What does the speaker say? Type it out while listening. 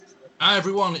Hi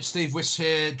everyone, it's Steve Wiss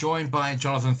here, joined by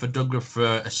Jonathan Verdugler for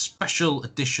a special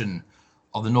edition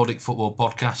of the Nordic Football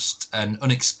Podcast, an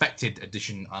unexpected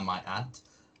edition, I might add.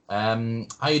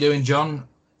 How you doing, John?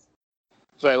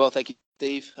 Very well, thank you,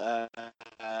 Steve.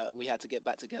 We had to get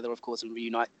back together, of course, and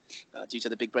reunite due to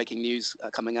the big breaking news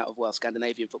coming out of,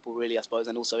 Scandinavian football, really, I suppose,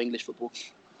 and also English football,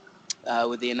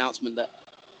 with the announcement that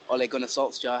Ole Gunnar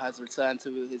Solskjaer has returned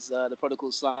to his, the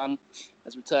prodigal son,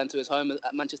 has returned to his home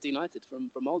at Manchester United from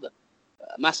Molde.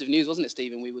 Massive news, wasn't it,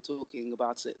 Stephen? We were talking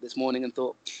about it this morning and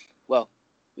thought, well,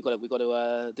 we've got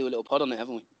to do a little pod on it,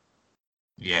 haven't we?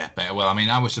 Yeah, better. Well, I mean,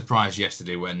 I was surprised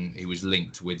yesterday when he was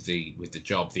linked with the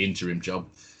job, the interim job,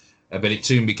 but it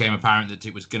soon became apparent that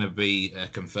it was going to be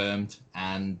confirmed.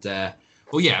 And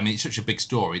well, yeah, I mean, it's such a big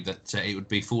story that it would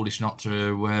be foolish not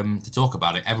to talk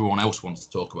about it. Everyone else wants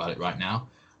to talk about it right now,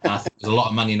 and I think there's a lot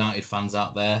of Man United fans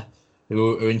out there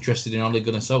who are interested in Ole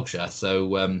Gunnar Solskjaer.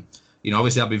 So,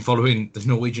 obviously, I've been following the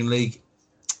Norwegian League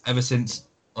ever since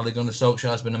Ole Gunnar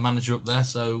Solskjaer has been a manager up there.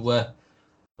 So,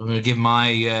 I'm going to give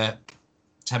my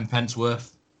 10 pence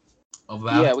worth of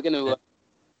that. Yeah, we're going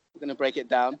to break it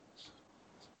down.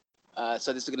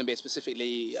 So this is going to be a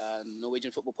specifically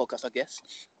Norwegian football podcast, I guess,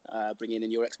 bringing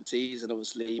in your expertise and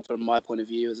obviously from my point of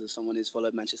view as someone who's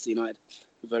followed Manchester United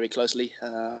very closely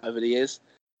over the years.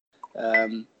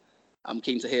 I'm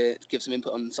keen to give some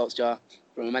input on Solskjaer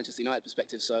from a Manchester United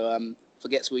perspective. So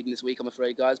forget Sweden this week, I'm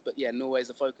afraid, guys. But yeah, Norway's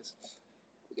the focus.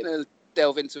 We're going to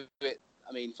delve into it.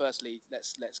 I mean, firstly,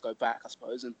 let's go back, I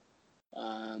suppose,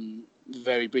 and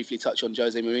very briefly touch on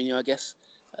Jose Mourinho, I guess.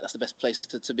 That's the best place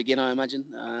to begin, I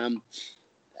imagine.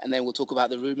 And then we'll talk about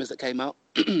the rumours that came out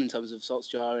in terms of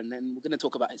Solskjaer, and then we're going to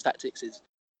talk about his tactics,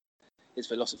 his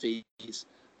philosophies,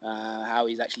 how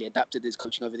he's actually adapted his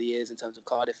coaching over the years in terms of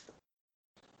Cardiff,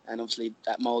 and obviously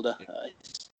at Molde,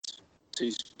 his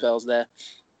 2 spells there.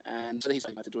 And so he's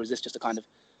like, is this just a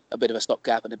bit of a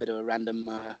stopgap and a bit of a random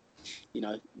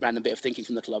bit of thinking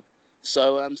from the club?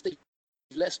 So, Steve,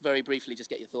 let's very briefly just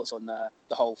get your thoughts on the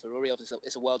whole Ferrari. Obviously,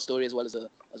 it's a world story as well as a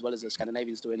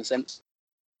Scandinavian story in a sense.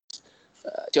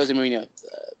 Jose Mourinho,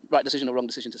 right decision or wrong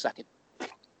decision to sack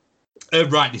him?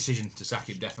 Right decision to sack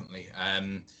him, definitely.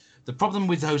 The problem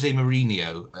with Jose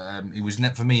Mourinho, he was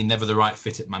for me never the right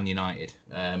fit at Man United.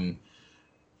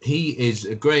 He is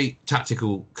a great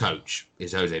tactical coach,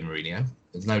 is Jose Mourinho.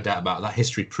 There's no doubt about that.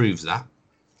 History proves that.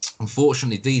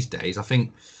 Unfortunately, these days, I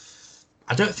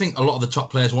don't think a lot of the top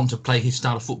players want to play his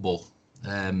style of football.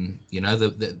 A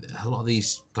lot of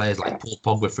these players like Paul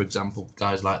Pogba, for example,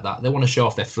 guys like that, they want to show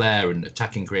off their flair and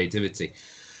attacking creativity.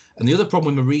 And the other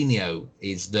problem with Mourinho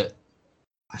is that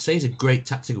I say he's a great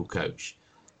tactical coach.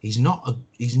 He's not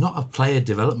a player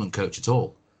development coach at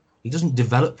all. He doesn't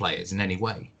develop players in any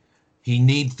way. He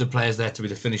needs the players there to be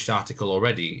the finished article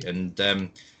already. And I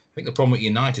think the problem with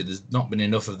United, there's not been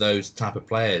enough of those type of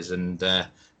players, and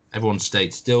everyone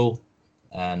stayed still.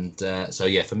 And so,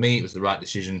 yeah, for me, it was the right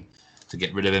decision to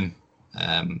get rid of him.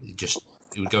 It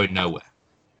was going nowhere.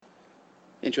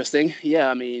 Interesting. Yeah,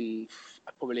 I mean,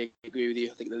 I probably agree with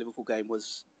you. I think the Liverpool game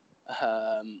was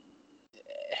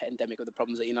endemic of the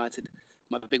problems at United.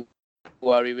 My big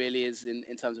worry really is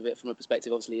in terms of it from a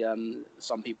perspective, obviously,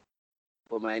 some people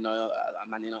may know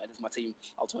Man United is my team,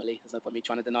 ultimately. There's no point me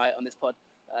trying to deny it on this pod.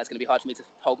 It's going to be hard for me to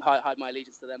hide my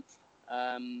allegiance to them.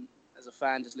 As a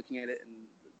fan, just looking at it and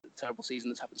the terrible season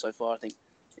that's happened so far, I think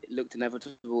it looked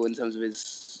inevitable in terms of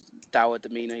his dour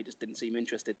demeanour. He just didn't seem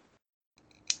interested.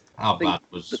 How bad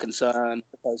was the concern, I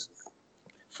suppose,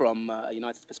 from a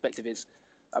United perspective is,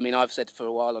 I mean, I've said for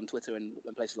a while on Twitter and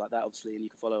places like that, obviously, and you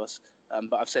can follow us,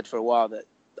 but I've said for a while that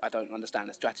I don't understand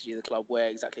the strategy of the club. Where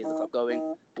exactly is the club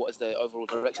going? What is the overall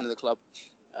direction of the club?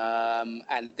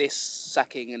 And this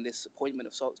sacking and this appointment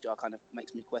of Solskjaer kind of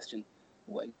makes me question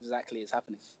what exactly is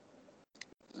happening.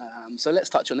 So let's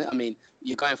touch on it. I mean,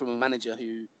 you're going from a manager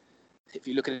who, if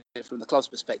you look at it from the club's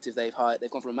perspective, they've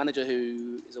gone from a manager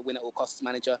who is a win at all costs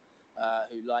manager,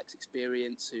 who likes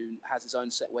experience, who has his own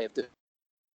set way of doing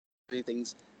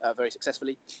things very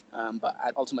successfully, but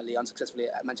ultimately unsuccessfully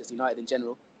at Manchester United in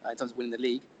general in terms of winning the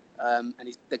league. And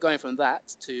they're going from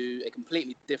that to a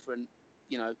completely different,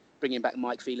 bringing back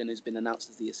Mike Phelan, who's been announced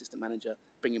as the assistant manager,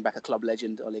 bringing back a club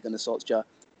legend, Ole Gunnar Solskjaer,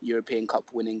 European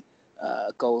Cup winning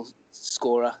goal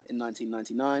scorer in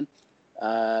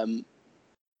 1999.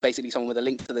 Basically someone with a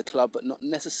link to the club, but not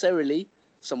necessarily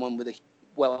someone with a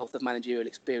wealth of managerial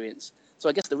experience. So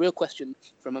I guess the real question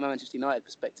from a Manchester United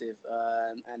perspective,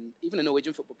 and even a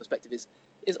Norwegian football perspective, is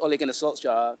Ole Gunnar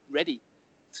Solskjaer ready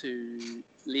to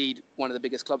lead one of the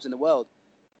biggest clubs in the world?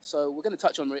 So we're going to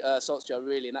touch on Solskjaer,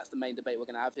 really, and that's the main debate we're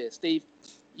going to have here. Steve,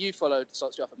 you followed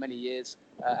Solskjaer for many years,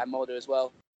 and Mulder as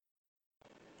well.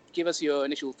 give us your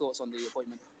initial thoughts on the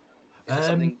appointment. Is there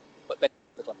something better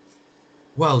for the club?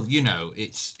 Well,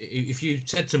 it's if you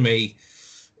said to me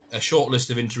a short list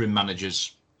of interim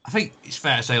managers, I think it's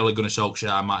fair to say Ole Gunnar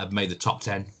Solskjaer might have made the top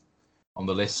 10 on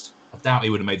the list. I doubt he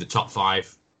would have made the top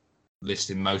 5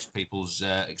 list in most people's.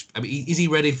 I mean, is he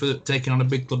ready for taking on a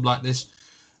big club like this?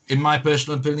 In my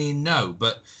personal opinion, no.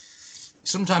 But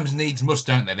sometimes needs must,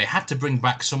 don't they? They had to bring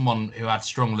back someone who had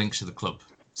strong links to the club.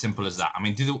 Simple as that. I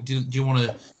mean, do you want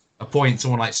to appoint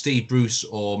someone like Steve Bruce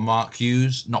or Mark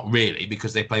Hughes? Not really,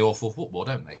 because they play awful football,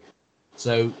 don't they?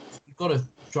 So you've got to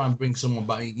try and bring someone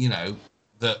back.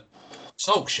 That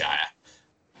Solskjaer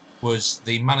was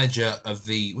the manager of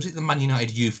was it the Man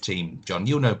United youth team? John,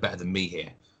 you'll know better than me here.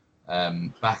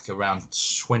 Back around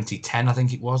 2010, I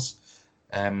think it was.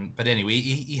 But anyway,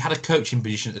 he had a coaching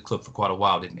position at the club for quite a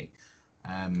while, didn't he?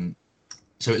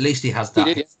 So at least he has that.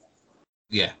 He did,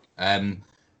 yeah.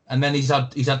 And then he's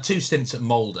had 2 stints at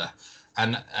Molde,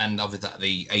 and obviously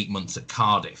the 8 months at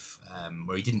Cardiff,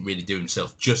 where he didn't really do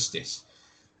himself justice.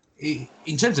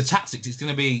 In terms of tactics, it's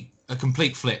going to be a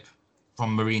complete flip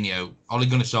from Mourinho. Ole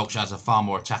Gunnar Solskjaer is a far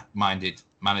more attack-minded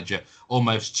manager,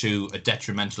 almost to a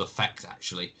detrimental effect,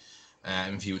 actually.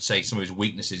 If you would say some of his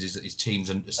weaknesses is that his teams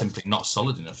are simply not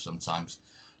solid enough sometimes.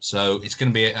 So it's going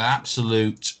to be an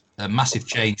absolute massive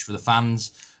change for the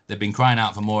fans. They've been crying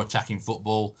out for more attacking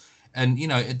football. And,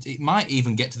 it might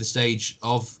even get to the stage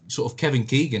of sort of Kevin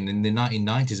Keegan in the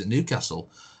 1990s at Newcastle.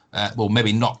 Well,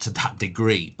 maybe not to that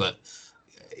degree, but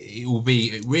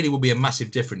it really will be a massive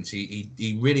difference.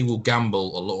 He really will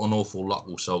gamble an awful lot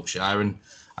with Solskjaer. And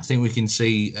I think we can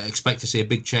expect to see a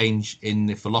big change in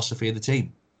the philosophy of the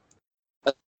team.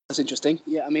 That's interesting.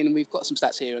 Yeah, I mean, we've got some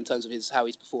stats here in terms of how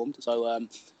he's performed. So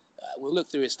we'll look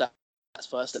through his stats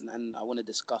first, and I want to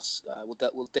discuss.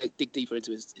 We'll dig deeper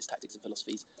into his tactics and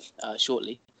philosophies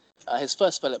shortly. His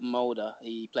first spell at Molde,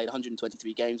 he played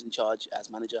 123 games in charge as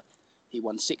manager. He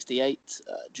won 68,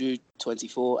 drew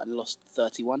 24, and lost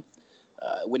 31.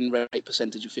 Win rate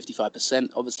percentage of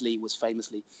 55%. Obviously, was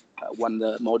famously won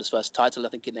the Molde's first title, I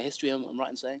think, in their history. I'm right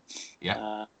in saying.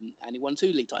 Yeah. And he won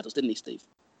 2 league titles, didn't he, Steve?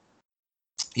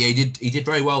 Yeah, he did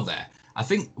very well there. I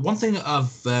think one thing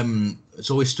that it's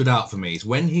always stood out for me is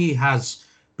when he has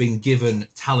been given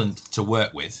talent to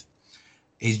work with,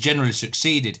 he's generally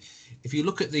succeeded. If you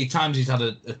look at the times he's had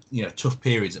a tough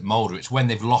periods at Molde, it's when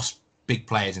they've lost big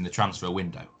players in the transfer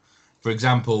window. For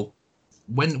example,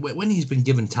 when he's been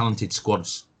given talented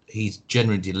squads, he's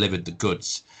generally delivered the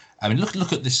goods. I mean,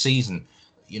 look at this season.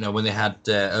 When they had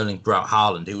Erling Braut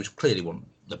Haaland, who was clearly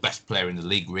the best player in the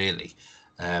league, really.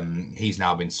 He's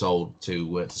now been sold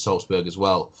to Salzburg as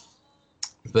well.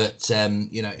 But,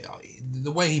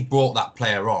 the way he brought that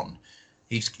player on,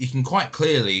 he can quite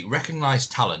clearly recognise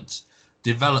talent,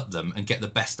 develop them and get the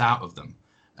best out of them.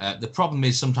 The problem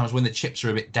is sometimes when the chips are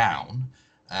a bit down,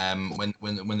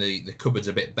 when the cupboard's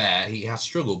a bit bare, he has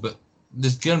struggled. But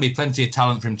there's going to be plenty of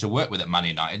talent for him to work with at Man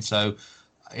United. So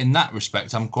in that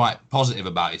respect, I'm quite positive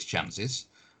about his chances.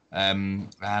 I mean,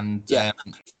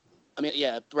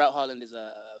 yeah, Braut Haaland is,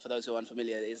 for those who are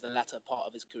unfamiliar, is the latter part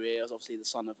of his career. Is obviously the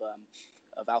son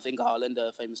of Alf Inge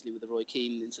Haaland, famously with the Roy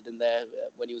Keane incident there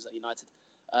when he was at United.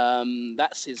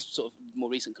 That's his sort of more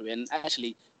recent career. And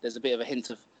actually, there's a bit of a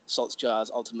hint of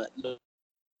Solskjaer's ultimate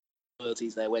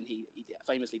loyalties there when he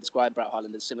famously described Braut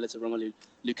Haaland as similar to Romelu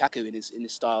Lukaku in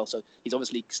his style. So he's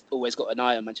obviously always got an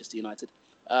eye on Manchester United.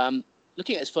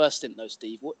 Looking at his first stint, though,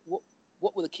 Steve,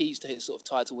 what were the keys to his sort of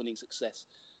title-winning success?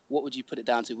 What would you put it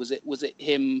down to? Was it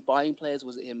him buying players?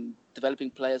 Was it him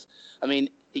developing players? I mean,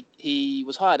 he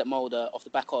was hired at Molde off the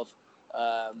back of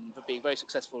for being very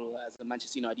successful as a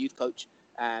Manchester United youth coach,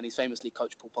 and he's famously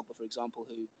coached Paul Pogba, for example,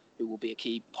 who will be a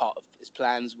key part of his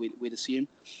plans, we'd assume.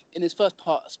 In his first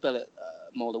spell at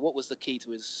Molde, what was the key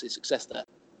to his success there?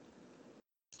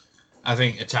 I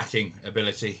think attacking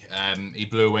ability. He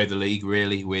blew away the league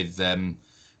really with.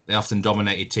 They often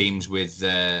dominated teams with,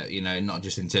 not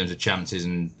just in terms of chances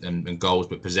and goals,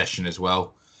 but possession as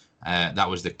well. That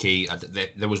was the key.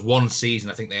 There was one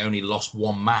season, I think they only lost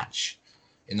 1 match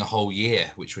in the whole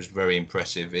year, which was very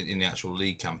impressive in the actual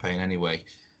league campaign anyway.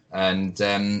 And,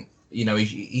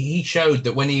 he showed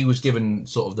that when he was given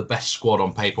sort of the best squad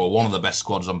on paper, or one of the best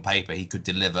squads on paper, he could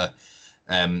deliver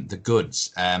the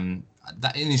goods.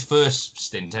 That in his first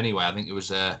stint anyway, I think it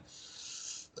was a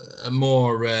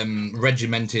more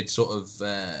regimented sort of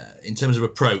in terms of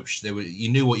approach. You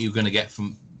knew what you were going to get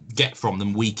from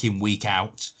them week in, week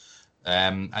out.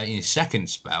 In his second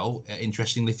spell,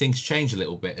 interestingly, things changed a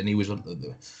little bit, and he was a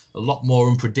lot more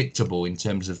unpredictable in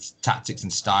terms of tactics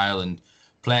and style and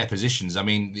player positions. I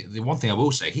mean, the one thing I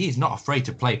will say, he is not afraid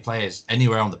to play players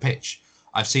anywhere on the pitch.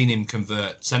 I've seen him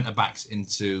convert centre backs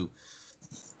into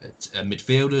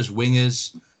midfielders,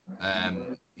 wingers.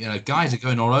 Guys are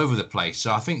going all over the place.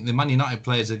 So I think the Man United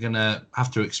players are going to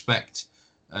have to expect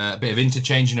a bit of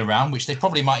interchanging around, which they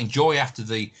probably might enjoy after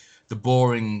the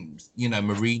boring,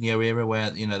 Mourinho era where,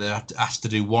 they're asked to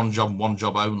do one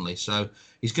job only. So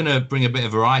he's going to bring a bit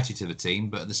of variety to the team,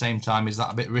 but at the same time, is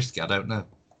that a bit risky? I don't know.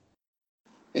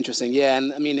 Interesting, yeah.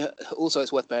 And I mean, also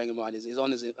it's worth bearing in mind is his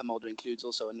honours at Molde includes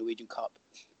also a Norwegian Cup.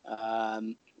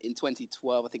 In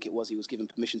 2012, I think it was, he was given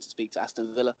permission to speak to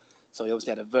Aston Villa. So he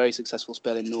obviously had a very successful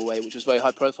spell in Norway, which was very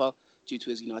high profile due to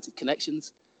his United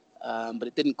connections. But he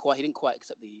didn't quite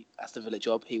accept the Aston Villa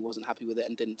job. He wasn't happy with it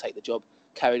and didn't take the job.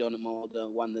 Carried on at Molde,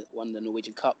 won the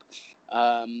Norwegian Cup.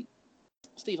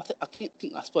 Steve,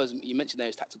 I suppose you mentioned there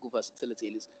his tactical versatility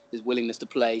and his willingness to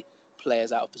play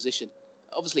players out of position.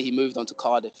 Obviously, he moved on to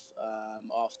Cardiff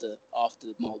after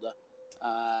Molde,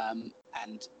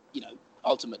 and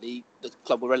ultimately the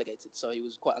club were relegated, so he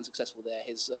was quite unsuccessful there.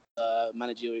 His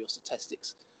managerial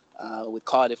statistics with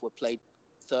Cardiff were played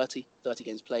 30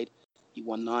 games played. He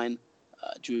won 9,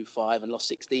 drew 5, and lost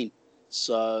 16.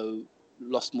 So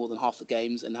lost more than half the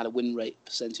games and had a win rate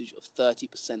percentage of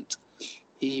 30%.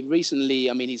 He recently,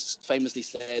 he's famously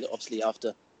said, obviously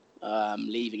after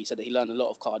leaving, he said that he learned a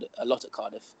lot at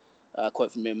Cardiff.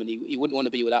 Quote from him, and he wouldn't want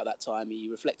to be without that time. He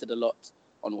reflected a lot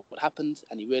on what happened,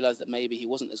 and he realised that maybe he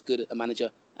wasn't as good a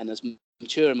manager and as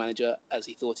mature a manager as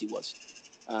he thought he was.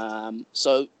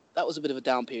 So that was a bit of a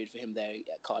down period for him there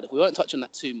at Cardiff. We won't touch on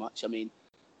that too much. We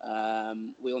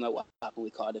all know what happened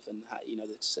with Cardiff and how,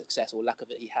 the success or lack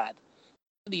of it he had.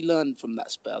 What did he learn from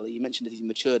that spell? You mentioned that he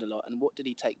matured a lot, and what did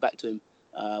he take back to him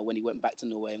when he went back to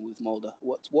Norway and with Molde?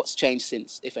 What's changed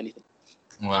since, if anything?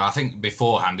 Well, I think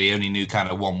beforehand he only knew kind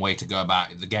of one way to go about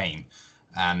the game.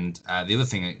 And the other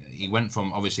thing, he went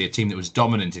from obviously a team that was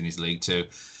dominant in his league to,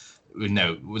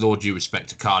 with all due respect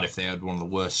to Cardiff, they had one of the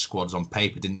worst squads on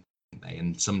paper, didn't they?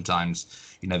 And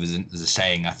sometimes, there's a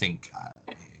saying, I think,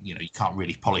 you can't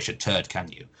really polish a turd,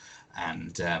 can you?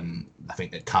 And I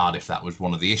think at Cardiff, that was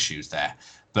one of the issues there.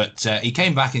 But he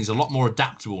came back and he's a lot more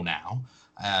adaptable now.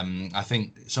 I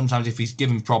think sometimes if he's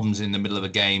given problems in the middle of a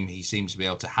game, he seems to be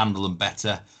able to handle them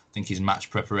better. I think his match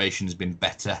preparation has been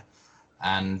better.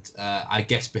 And I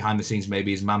guess behind the scenes,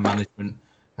 maybe his man management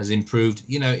has improved.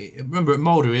 Remember at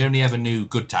Molde, he only ever knew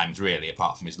good times, really,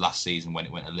 apart from his last season when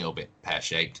it went a little bit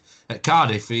pear-shaped. At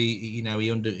Cardiff, he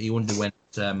underwent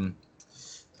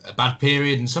a bad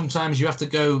period. And sometimes you have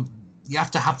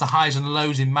to have the highs and the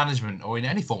lows in management or in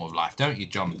any form of life, don't you,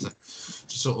 John? To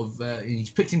sort of,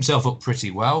 he's picked himself up pretty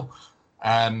well.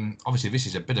 Obviously, this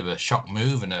is a bit of a shock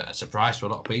move and a surprise to a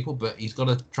lot of people, but he's got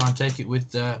to try and take it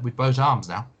with both arms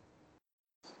now.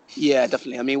 Yeah,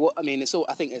 definitely. It's all.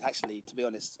 I think it's actually, to be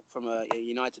honest, from a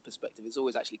United perspective, it's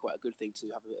always actually quite a good thing to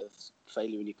have a bit of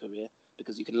failure in your career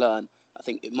because you can learn. I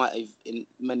think it might have, in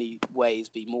many ways,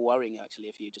 be more worrying actually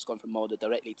if you'd just gone from Molde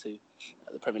directly to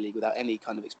the Premier League without any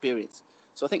kind of experience.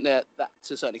 So I think that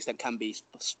to a certain extent can be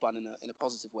spun in a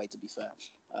positive way. To be fair,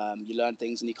 you learn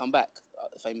things and you come back.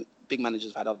 Big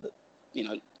managers have had other,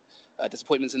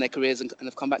 disappointments in their careers and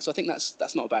have come back. So I think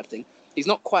that's not a bad thing. He's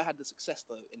not quite had the success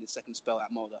though in his second spell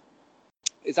at Molde.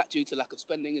 Is that due to lack of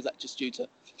spending? Is that just due to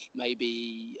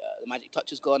maybe the magic touch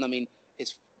has gone?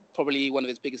 It's probably one of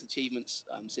his biggest achievements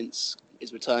since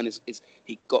his return is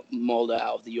he got Molde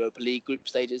out of the Europa League group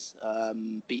stages,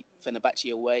 beat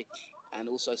Fenerbahce away, and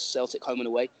also Celtic home and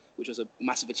away, which was a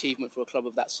massive achievement for a club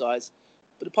of that size.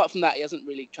 But apart from that, he hasn't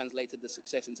really translated the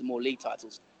success into more league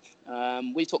titles.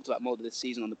 We talked about Molde this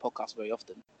season on the podcast very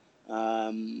often,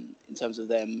 in terms of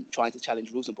them trying to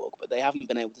challenge Rosenborg, but they haven't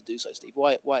been able to do so, Steve.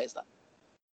 Why is that?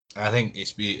 I think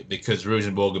it's because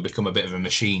Rosenborg have become a bit of a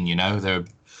machine, They're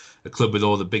a club with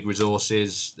all the big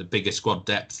resources, the bigger squad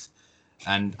depth.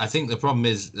 And I think the problem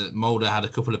is that Molde had a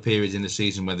couple of periods in the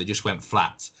season where they just went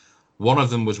flat. One of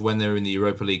them was when they were in the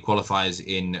Europa League qualifiers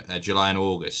in July and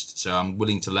August. So I'm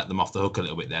willing to let them off the hook a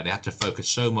little bit there. They had to focus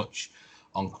so much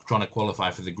on trying to qualify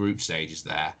for the group stages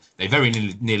there. They very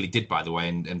nearly did, by the way,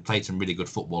 and played some really good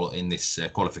football in this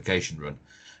qualification run.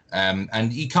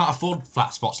 And you can't afford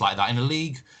flat spots like that in a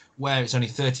league where it's only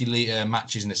 30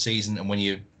 matches in a season. And when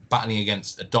you're battling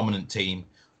against a dominant team,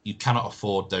 you cannot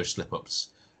afford those slip-ups.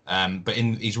 But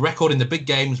in his record in the big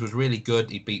games was really good.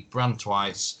 He beat Brann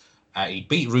twice. He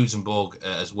beat Rosenborg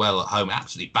as well at home.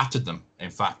 Absolutely battered them, in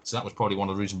fact. So that was probably one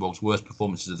of Rosenborg's worst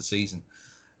performances of the season.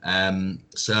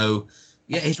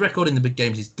 His record in the big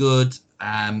games is good.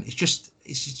 It's just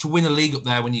to win a league up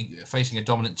there when you're facing a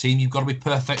dominant team, you've got to be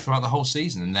perfect throughout the whole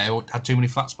season, and they all had too many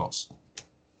flat spots.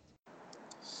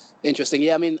 Interesting.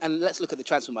 Yeah, I mean, and let's look at the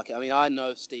transfer market. I mean, I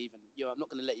know, Steve, and I'm not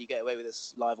going to let you get away with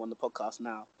this live on the podcast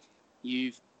now.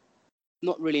 You've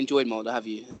not really enjoyed Molde, have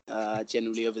you?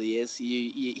 Generally over the years,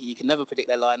 you can never predict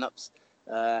their lineups.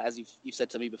 As you've said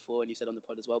to me before, and you said on the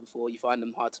pod as well before, you find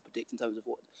them hard to predict in terms of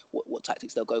what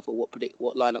tactics they'll go for,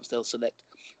 what lineups they'll select,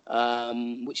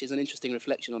 which is an interesting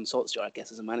reflection on Solskjaer, I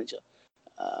guess, as a manager.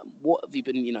 What have you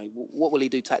been? What will he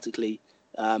do tactically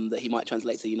that he might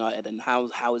translate to United, and how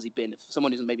has he been? If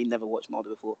someone who's maybe never watched Molde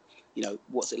before,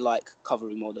 what's it like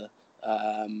covering Molde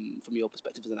from your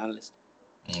perspective as an analyst?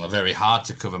 Very hard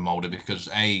to cover Molde because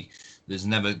there's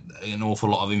never an awful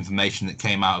lot of information that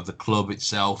came out of the club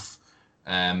itself.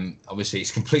 Obviously,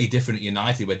 it's completely different at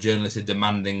United, where journalists are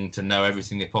demanding to know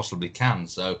everything they possibly can.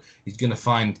 So he's going to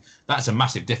find that's a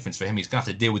massive difference for him. He's going to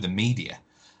have to deal with the media,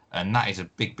 and that is a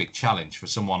big challenge for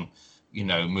someone,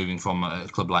 moving from a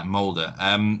club like Molde.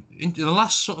 In the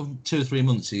last sort of 2 or 3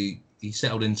 months, he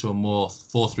settled into a more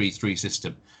 4-3-3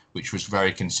 system, which was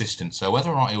very consistent. So whether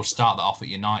or not he'll start that off at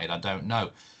United, I don't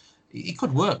know. It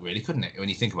could work, really, couldn't it? When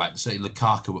you think about it, say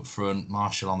Lukaku up front,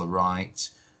 Martial on the right,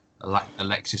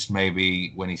 Alexis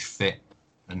maybe when he's fit,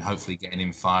 and hopefully getting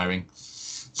him firing.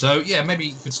 So yeah, maybe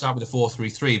you could start with a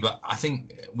 4-3-3, but I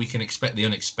think we can expect the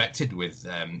unexpected with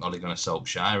Ole Gunnar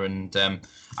Solskjaer. And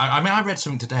I read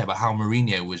something today about how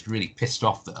Mourinho was really pissed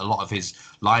off that a lot of his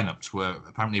lineups were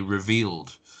apparently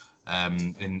revealed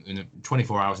in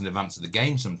 24 hours in advance of the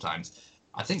game. Sometimes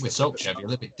I think with Solskjaer it'll be a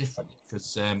little bit different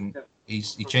because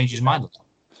he changed his mind a lot.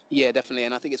 Yeah, definitely,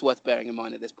 and I think it's worth bearing in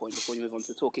mind at this point before you move on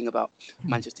to talking about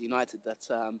Manchester United that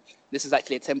this is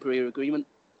actually a temporary agreement.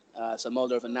 So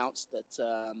Molde have announced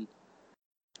that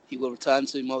he will return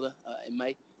to Molde in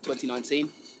May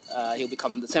 2019. He'll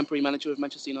become the temporary manager of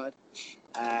Manchester United,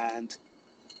 and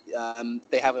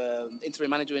they have an interim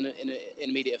manager in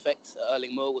immediate effect.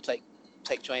 Erling Moore will take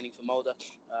training for Molde.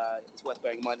 It's worth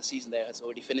bearing in mind the season there has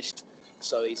already finished,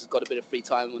 so he's got a bit of free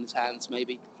time on his hands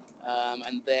maybe.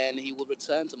 And then he will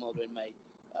return to Molde in May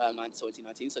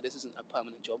 2019. So this isn't a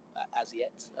permanent job as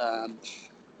yet.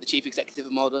 The chief executive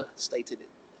of Molde stated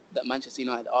that Manchester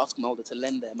United asked Molde to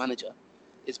lend their manager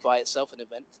is by itself an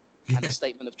event and a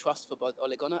statement of trust for both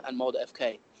Ole Gunnar and Molde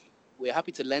FK. We are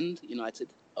happy to lend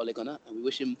United Ole Gunnar, and we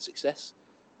wish him success,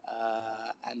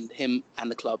 and him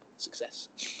and the club success.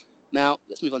 Now,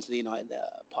 let's move on to the United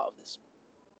part of this.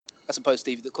 I suppose,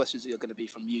 Steve, the questions are going to be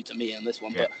from you to me on this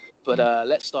one, but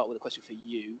let's start with a question for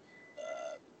you.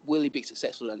 Will he be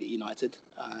successful at United,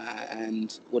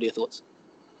 and what are your thoughts?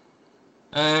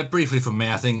 Briefly from me,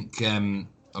 I think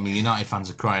United fans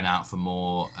are crying out for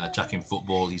more attacking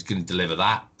football. He's going to deliver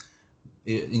that.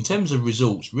 In terms of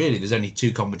results, really, there's only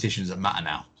 2 competitions that matter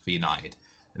now for United,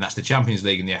 and that's the Champions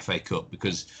League and the FA Cup,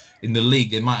 because in the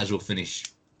league, they might as well finish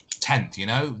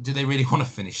 10th, Do they really want to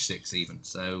finish 6th even?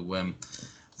 So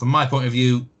from my point of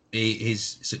view,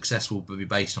 his success will be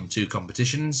based on 2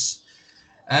 competitions.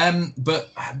 But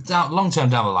long term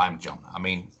down the line, John,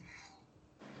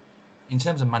 in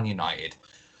terms of Man United,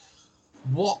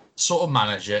 what sort of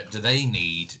manager do they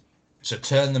need to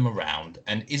turn them around?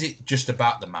 And is it just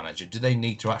about the manager? Do they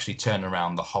need to actually turn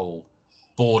around the whole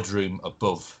boardroom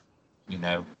above?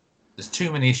 There's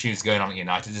too many issues going on at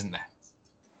United, isn't there?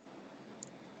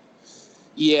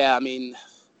 Yeah,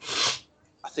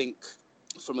 I think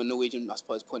from a Norwegian, I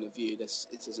suppose, point of view, it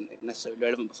isn't necessarily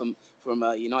relevant. But from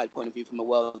a United point of view, from a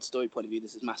world story point of view,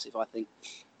 this is massive, I think.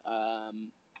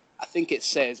 I think it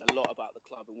says a lot about the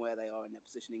club and where they are in their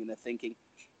positioning and their thinking.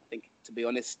 I think, to be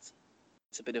honest,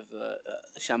 it's a bit of a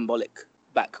shambolic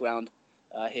background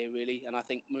here, really. And I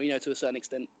think Mourinho, to a certain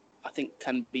extent, I think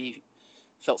can be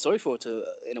felt sorry for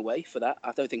in a way for that.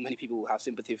 I don't think many people will have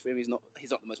sympathy for him. He's not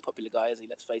the most popular guy, is he?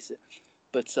 Let's face it.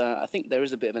 But I think there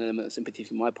is a bit of an element of sympathy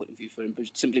from my point of view for him,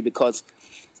 simply because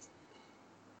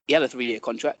he had a 3-year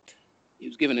contract. He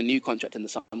was given a new contract in the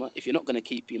summer. If you're not going to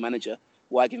keep your manager,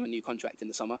 why give him a new contract in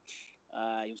the summer?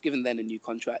 He was given then a new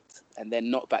contract and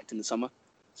then not backed in the summer.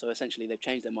 So essentially they've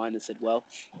changed their mind and said, well,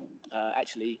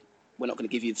 actually, we're not going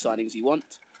to give you the signings you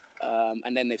want.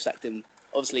 And then they've sacked him.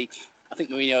 Obviously, I think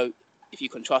Mourinho, if you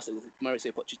contrast it with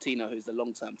Mauricio Pochettino, who's the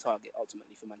long-term target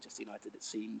ultimately for Manchester United, it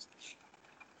seems,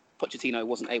 Pochettino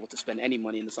wasn't able to spend any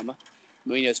money in the summer.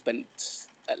 Mourinho spent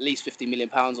at least £50 million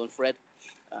on Fred,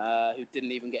 who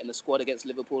didn't even get in the squad against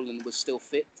Liverpool and was still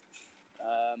fit.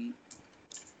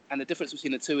 And the difference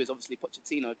between the two is obviously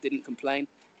Pochettino didn't complain.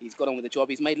 He's got on with the job.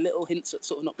 He's made little hints at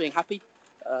sort of not being happy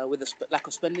with the lack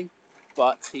of spending,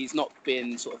 but he's not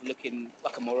been sort of looking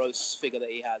like a morose figure that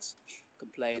he has,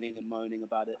 complaining and moaning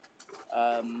about it.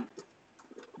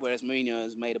 Whereas Mourinho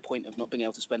has made a point of not being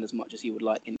able to spend as much as he would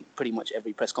like in pretty much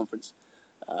every press conference.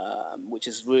 which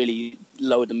has really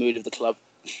lowered the mood of the club.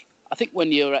 I think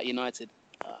when you're at United,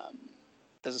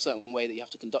 there's a certain way that you have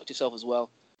to conduct yourself as well.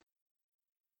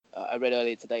 I read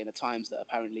earlier today in the Times that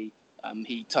apparently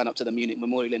he turned up to the Munich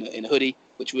Memorial in a hoodie,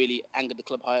 which really angered the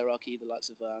club hierarchy, the likes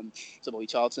of Sir Bobby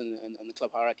Charlton and the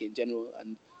club hierarchy in general.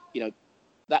 And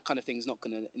that kind of thing is not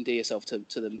going to endear yourself to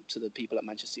the people at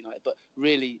Manchester United. But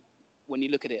really, when you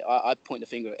look at it, I point the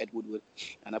finger at Ed Woodward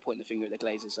and I point the finger at the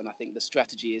Glazers, and I think the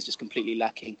strategy is just completely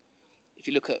lacking. If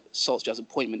you look at Solskjaer's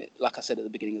appointment, like I said at the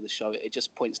beginning of the show, it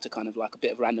just points to kind of like a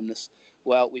bit of randomness.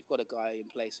 Well, we've got a guy in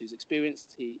place who's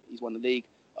experienced. He's won the league.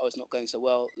 Oh, it's not going so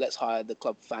well. Let's hire the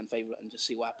club fan favourite and just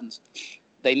see what happens.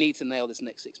 They need to nail this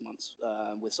next 6 months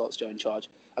with Solskjaer in charge.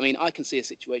 I mean, I can see a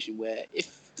situation where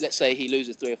if, let's say, he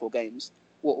loses 3 or 4 games,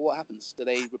 what happens? Do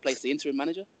they replace the interim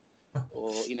manager?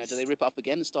 Or, do they rip up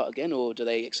again and start again? Or do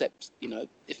they accept,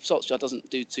 if Solskjaer doesn't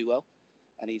do too well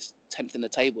and he's 10th in the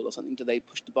table or something, do they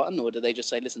push the button? Or do they just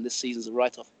say, listen, this season's a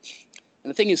write-off? And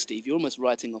the thing is, Steve, you're almost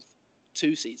writing off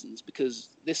 2 seasons because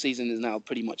this season is now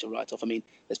pretty much a write-off. I mean,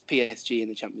 there's PSG in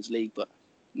the Champions League, but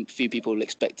few people will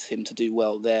expect him to do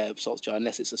well there, Solskjaer,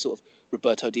 unless it's a sort of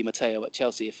Roberto Di Matteo at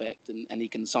Chelsea effect and he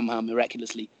can somehow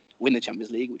miraculously win the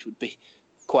Champions League, which would be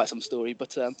quite some story.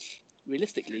 But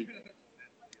realistically,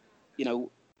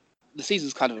 the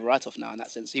season's kind of a write-off now in that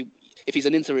sense. If he's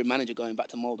an interim manager going back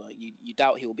to Mulder, you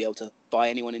doubt he'll be able to buy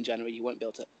anyone in January. He won't be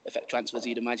able to effect transfers,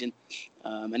 you'd imagine.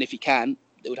 And if he can,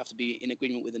 it would have to be in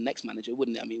agreement with the next manager,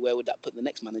 wouldn't it? I mean, where would that put the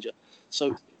next manager?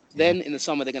 So then in the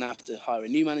summer, they're going to have to hire a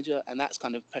new manager, and that's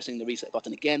kind of pressing the reset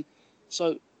button again.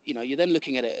 So, you're then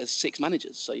looking at it as 6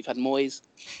 managers. So you've had Moyes,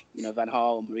 Van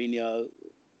Gaal, Mourinho,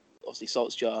 obviously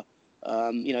Solskjaer.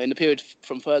 In the period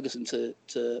from Ferguson to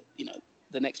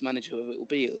the next manager, whoever it will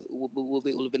be, it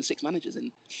will have been 6 managers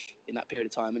in that period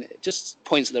of time. And it just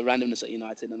points to the randomness at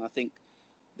United. And I think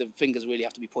the fingers really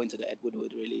have to be pointed at Ed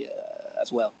Woodward really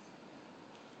as well.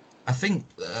 I think,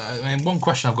 one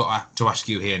question I've got to ask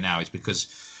you here now is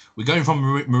because we're going from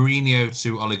Mourinho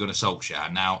to Ole Gunnar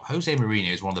Solskjaer. Now, Jose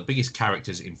Mourinho is one of the biggest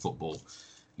characters in football.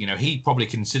 He probably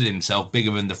considered himself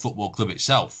bigger than the football club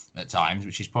itself at times,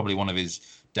 which is probably one of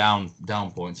his down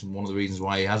points and one of the reasons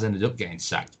why he has ended up getting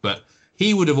sacked. But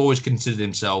he would have always considered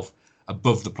himself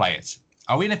above the players.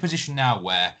 Are we in a position now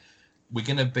where we're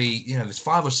going to be, there's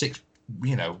 5 or 6,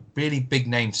 really big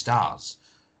name stars,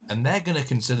 and they're going to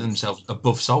consider themselves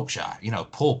above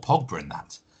Solskjaer, Paul Pogba and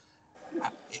that?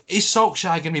 Is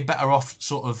Solskjaer going to be better off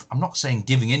sort of, I'm not saying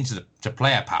giving in to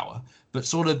player power, but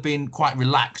sort of being quite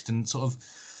relaxed and sort of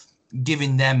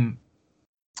giving them,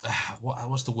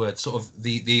 what's the word, sort of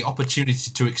the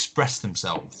opportunity to express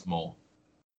themselves more?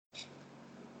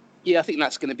 Yeah, I think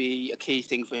that's going to be a key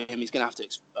thing for him. He's going to have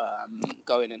to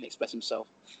go in and express himself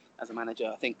as a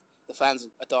manager. I think the fans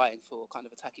are dying for kind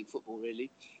of attacking football, really,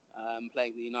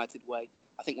 playing the United way.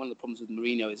 I think one of the problems with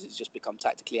Mourinho is it's just become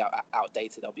tactically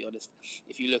outdated, I'll be honest.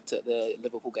 If you looked at the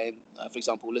Liverpool game, for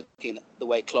example, looking at the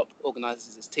way Klopp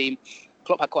organises his team,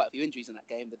 Klopp had quite a few injuries in that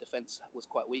game. The defence was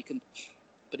quite weakened,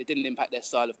 but it didn't impact their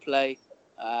style of play.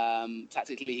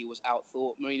 Tactically, he was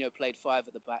outthought. Mourinho played 5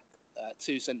 at the back,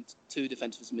 2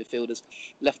 defensive midfielders,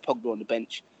 left Pogba on the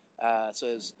bench. So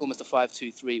it was almost a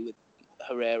 5-2-3 with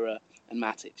Herrera and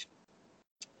Matic.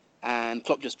 And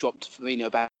Klopp just dropped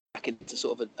Firmino back into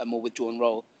sort of a more withdrawn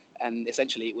role, and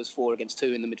essentially it was 4 against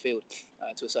 2 in the midfield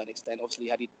to a certain extent. Obviously,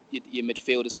 you had your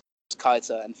midfielders,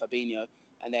 Keita and Fabinho,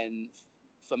 and then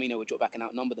Firmino would drop back and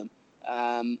outnumber them.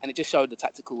 And it just showed the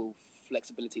tactical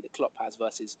flexibility that Klopp has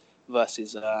versus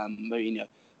Mourinho.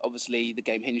 Obviously, the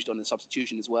game hinged on the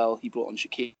substitution as well. He brought on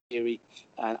Shaqiri,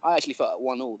 and I actually felt at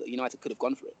 1-1 that United could have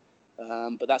gone for it.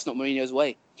 But that's not Mourinho's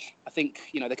way. I think,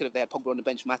 they had Pogba on the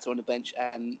bench, Mata on the bench,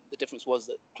 and the difference was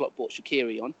that Klopp brought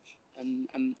Shaqiri on,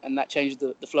 and that changed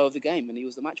the flow of the game, and he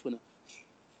was the match winner.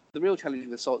 The real challenge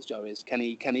with Solskjaer is can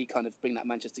he kind of bring that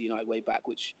Manchester United way back,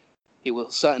 which he will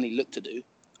certainly look to do.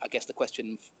 I guess the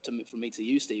question from me to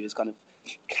you, Steve, is kind of,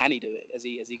 can he do it? Has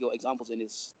he got examples in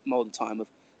his modern time of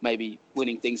maybe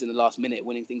winning things in the last minute,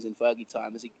 winning things in Fergie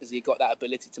time? Has he got that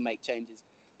ability to make changes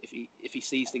if he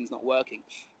sees things not working?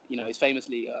 He's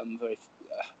famously a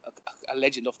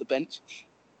legend off the bench.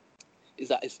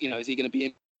 Is he going to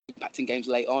be impacting games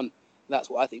late on? That's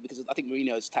what I think, because I think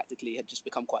Mourinho's tactically had just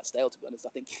become quite stale, to be honest.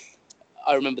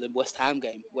 I remember the West Ham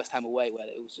game, West Ham away, where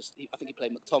it was just, I think he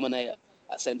played McTominay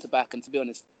at centre-back, and to be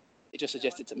honest, it just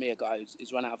suggested to me a guy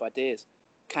who's run out of ideas.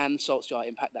 Can Solskjaer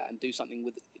impact that and do something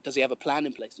with it? Does he have a plan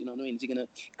in place? You know what I mean? Is he going to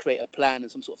create a plan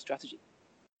and some sort of strategy?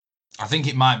 I think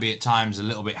it might be at times a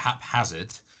little bit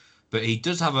haphazard, but he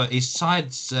does have his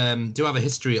sides do have a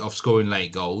history of scoring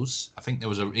late goals. I think there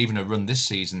was even a run this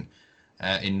season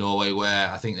in Norway,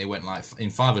 where I think they went like in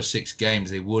 5 or 6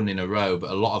 games they won in a row, but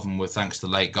a lot of them were thanks to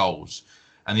late goals.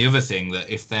 And the other thing, that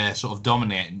if they're sort of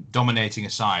dominating a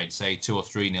side, say 2 or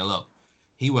 3-0 up,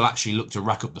 he will actually look to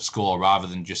rack up the score rather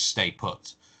than just stay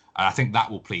put. And I think that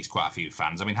will please quite a few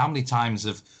fans. I mean, how many times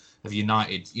have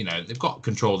United, they've got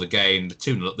control of the game, the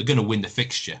 2-0 up, they're going to win the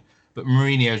fixture. But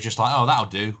Mourinho's just like, oh, that'll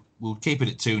do. We'll keep it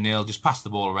at 2-0, just pass the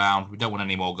ball around. We don't want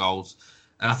any more goals.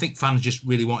 And I think fans just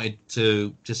really wanted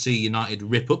to see United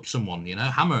rip up someone,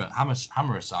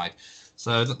 hammer aside.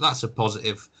 So that's a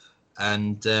positive.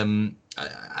 And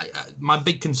my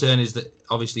big concern is that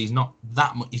obviously he's not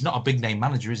a big name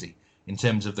manager, is he, in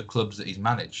terms of the clubs that he's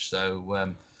managed?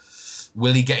 So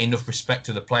will he get enough respect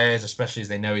to the players, especially as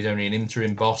they know he's only an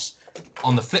interim boss?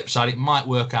 On the flip side, it might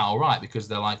work out all right because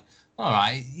they're like, all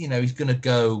right, he's going to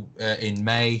go in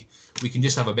May. We can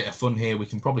just have a bit of fun here. We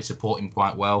can probably support him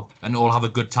quite well and all have a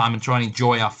good time and try and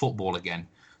enjoy our football again.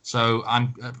 So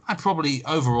I'm probably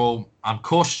overall, I'm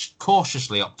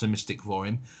cautiously optimistic for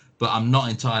him, but I'm not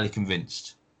entirely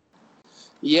convinced.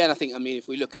 Yeah, and I think, if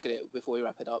we look at it before we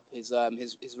wrap it up, his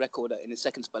record in his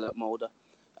second spell at Molde,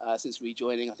 since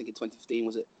rejoining, I think in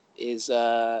 2015 is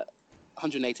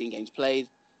 118 games played,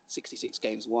 66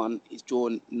 games won. He's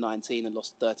drawn 19 and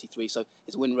lost 33. So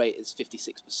his win rate is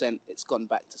 56%. It's gone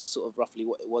back to sort of roughly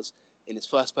what it was in his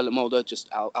first spell at Molde, just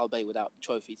albeit without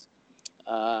trophies.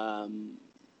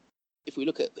 If we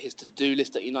look at his to-do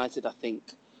list at United, I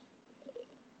think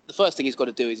the first thing he's got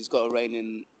to do is he's got to rein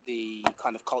in the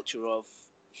kind of culture of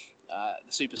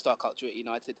the superstar culture at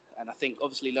United. And I think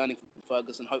obviously learning from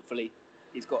Ferguson, hopefully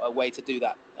he's got a way to do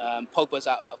that. Pogba's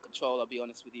out of control, I'll be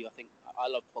honest with you. I think I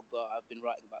love Pogba. I've been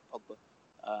writing about Pogba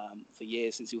for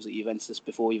years, since he was at Juventus,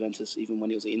 before Juventus, even when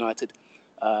he was at United.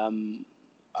 I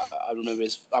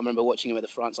remember watching him at the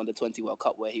France Under-20 World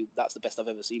Cup, where that's the best I've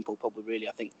ever seen Paul Pogba, really.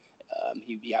 I think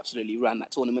he absolutely ran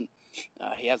that tournament.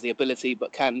 He has the ability,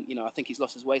 but I think he's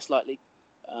lost his way slightly.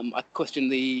 I question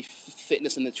the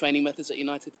fitness and the training methods at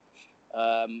United.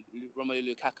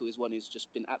 Romelu Lukaku is one who's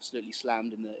just been absolutely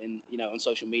slammed on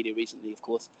social media recently, of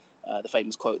course. The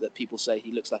famous quote that people say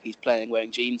he looks like he's playing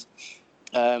wearing jeans.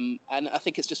 And I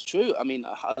think it's just true. I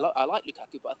like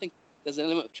Lukaku, but I think there's an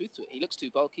element of truth to it. He looks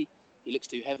too bulky. He looks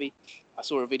too heavy. I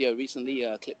saw a video recently,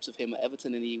 clips of him at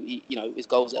Everton, and he his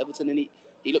goals at Everton, and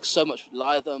he looks so much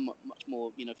lither, much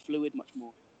more, fluid, much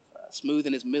more smooth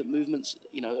in his movements.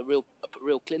 A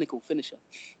real clinical finisher.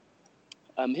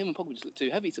 Him and Pogba just look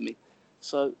too heavy to me.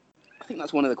 So I think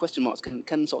that's one of the question marks. Can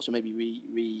Solskjaer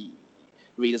maybe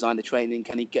redesign the training?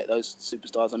 Can he get those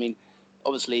superstars?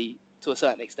 Obviously, to a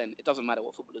certain extent, it doesn't matter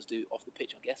what footballers do off the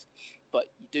pitch, I guess.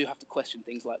 But you do have to question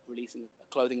things like releasing a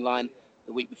clothing line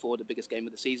the week before the biggest game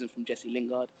of the season from Jesse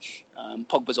Lingard.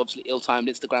 Pogba's obviously ill-timed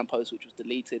Instagram post, which was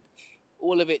deleted.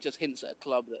 All of it just hints at a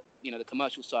club that, the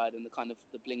commercial side and the kind of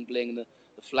the bling-bling and the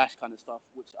flash kind of stuff,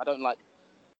 which I don't like.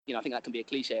 I think that can be a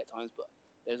cliche at times, but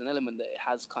there's an element that it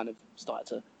has kind of started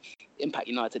to impact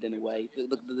United in a way.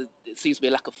 It seems to be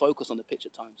a lack of focus on the pitch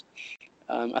at times.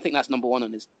 I think that's number one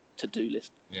on his to-do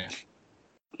list. Yeah.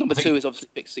 Number two is obviously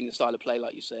fixing the style of play,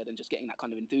 like you said, and just getting that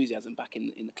kind of enthusiasm back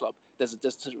in the club. There's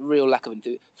a real lack of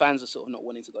enthusiasm. Fans are sort of not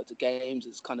wanting to go to games.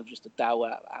 It's kind of just a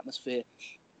dour atmosphere.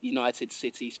 United,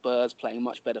 City, Spurs playing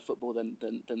much better football than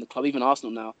the club. Even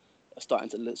Arsenal now are starting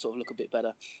to look a bit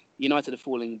better. United are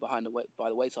falling behind by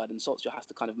the wayside, and Solskjaer has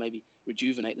to kind of maybe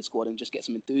rejuvenate the squad and just get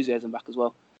some enthusiasm back as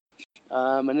well.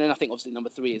 And then I think obviously number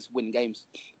three is win games.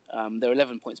 They're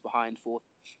 11 points behind fourth.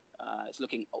 It's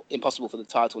looking impossible for the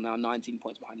title now, 19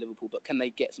 points behind Liverpool. But can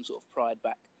they get some sort of pride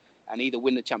back and either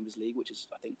win the Champions League, which is,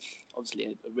 I think,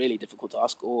 obviously a really difficult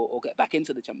task, or get back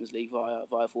into the Champions League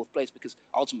via fourth place? Because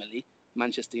ultimately,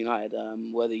 Manchester United,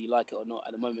 whether you like it or not,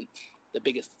 at the moment, their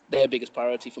biggest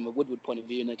priority from a Woodward point of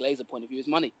view and a Glazer point of view is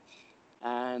money.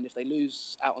 And if they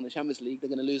lose out on the Champions League, they're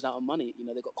going to lose out on money.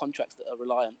 They've got contracts that are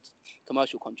reliant,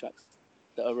 commercial contracts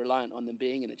that are reliant on them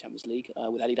being in the Champions League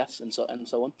with Adidas and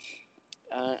so on.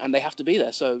 And they have to be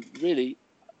there. So really,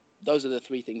 those are the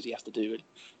three things he has to do. Really.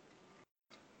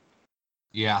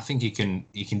 Yeah, I think he can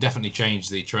definitely change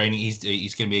the training. He's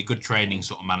going to be a good training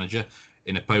sort of manager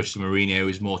in opposed to Mourinho,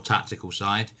 who's more tactical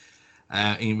side.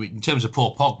 In terms of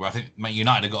Paul Pogba, I think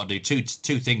United have got to do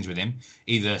two things with him: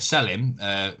 either sell him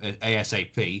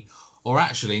ASAP, or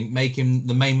actually make him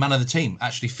the main man of the team.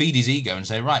 Actually feed his ego and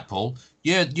say, right, Paul,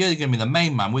 you're going to be the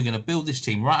main man. We're going to build this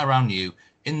team right around you,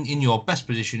 in your best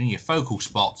position, in your focal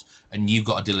spot, and you've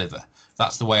got to deliver.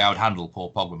 That's the way I would handle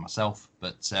Paul Pogba myself.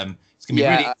 But it's going to be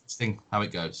really interesting how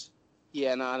it goes.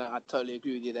 Yeah, no, I totally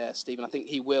agree with you there, Stephen. I think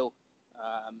he will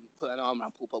put an arm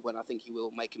around Paul Pogba, and I think he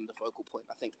will make him the focal point.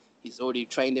 I think he's already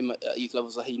trained him at youth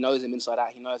levels, so he knows him inside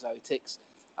out. He knows how he ticks.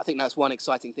 I think that's one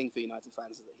exciting thing for United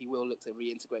fans, is that he will look to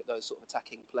reintegrate those sort of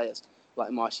attacking players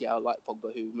like Martial, like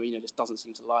Pogba, who Mourinho just doesn't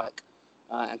seem to like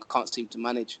and can't seem to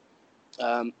manage.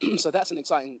 So that's an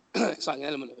exciting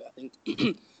element of it, I think.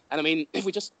 And I mean, if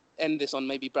we just end this on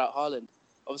maybe Braut Haaland,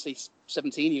 obviously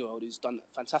 17-year-old who's done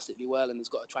fantastically well and has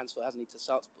got a transfer, hasn't he, to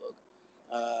Salzburg?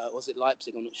 Was it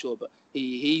Leipzig? I'm not sure, but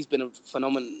he's been a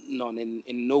phenomenon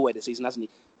in Norway this season, hasn't he?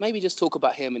 Maybe just talk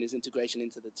about him and his integration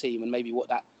into the team and maybe what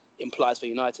that implies for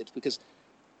United, because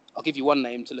I'll give you one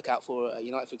name to look out for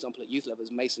United, for example, at youth level, is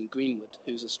Mason Greenwood,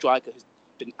 who's a striker who's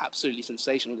been absolutely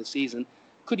sensational this season.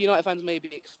 Could United fans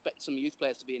maybe expect some youth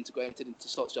players to be integrated into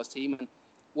Solskjaer's team? And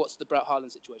what's the Braut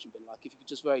Haaland situation been like? If you could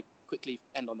just very quickly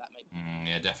end on that, maybe.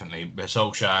 Yeah, definitely.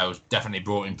 Solskjaer has definitely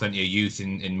brought in plenty of youth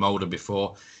in Molde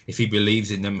before. If he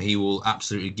believes in them, he will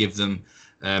absolutely give them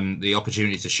the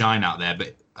opportunity to shine out there.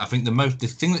 But I think the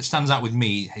thing that stands out with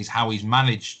me is how he's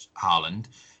managed Haaland.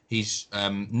 He's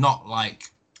not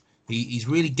like he's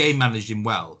really game managed him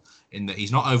well, in that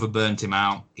he's not overburnt him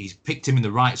out. He's picked him in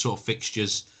the right sort of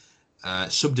fixtures,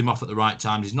 subbed him off at the right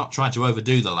times. He's not tried to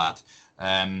overdo the lad.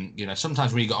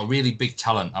 Sometimes when you've got a really big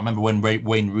talent, I remember when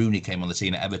Wayne Rooney came on the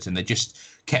scene at Everton, they just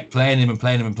kept playing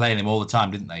him all the time,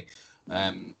 didn't they?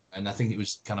 And I think it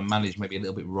was kind of managed maybe a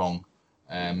little bit wrong.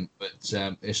 But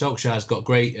Solskjaer's got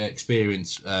great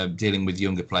experience dealing with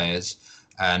younger players.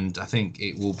 And I think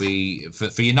it will be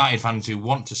for United fans who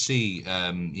want to see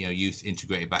youth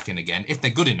integrated back in again. If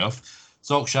they're good enough,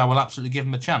 Solskjaer will absolutely give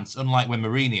them a chance. Unlike when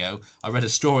Mourinho, I read a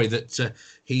story that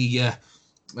he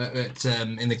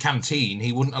in the canteen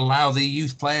he wouldn't allow the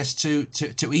youth players to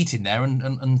eat in there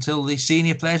until the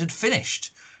senior players had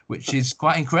finished, which is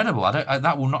quite incredible.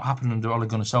 That will not happen under Ole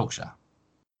Gunnar Solskjaer.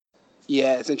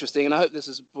 Yeah, it's interesting, and I hope this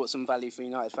has brought some value for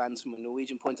United fans from a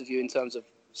Norwegian point of view in terms of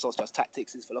Solskjaer's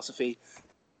tactics, his philosophy,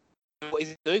 what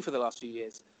he's doing for the last few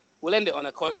years. We'll end it on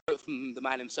a quote from the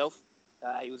man himself.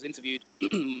 He was interviewed a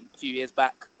few years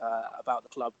back about the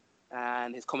club,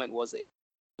 and his comment was that if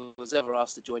he was ever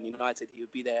asked to join United, he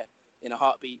would be there in a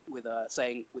heartbeat with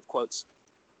saying, with quotes,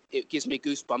 "It gives me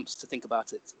goosebumps to think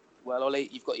about it." Well, Ole,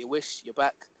 you've got your wish, you're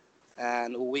back,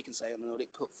 and all we can say on the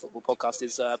Nordic Football Podcast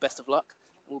is best of luck.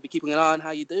 We'll be keeping an eye on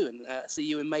how you do, and see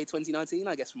you in May 2019,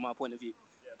 I guess, from our point of view.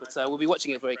 But we'll be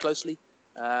watching it very closely.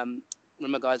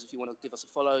 Remember, guys, if you want to give us a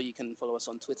follow, you can follow us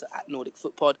on Twitter at Nordic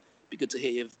Footpod. Be good to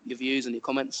hear your views and your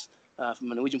comments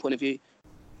from a Norwegian point of view.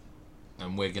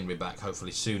 And we're going to be back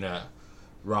hopefully sooner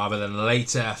rather than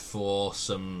later for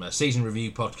some season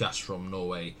review podcasts from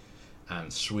Norway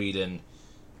and Sweden.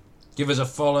 Give us a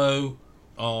follow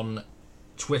on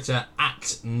Twitter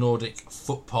at Nordic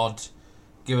Footpod.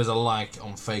 Give us a like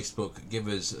on Facebook. Give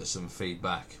us some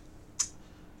feedback.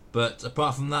 But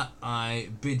apart from that, I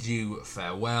bid you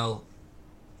farewell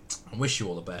and wish you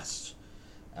all the best.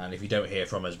 And if you don't hear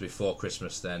from us before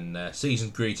Christmas, then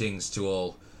season's greetings to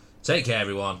all. Take care,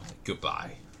 everyone.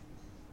 Goodbye.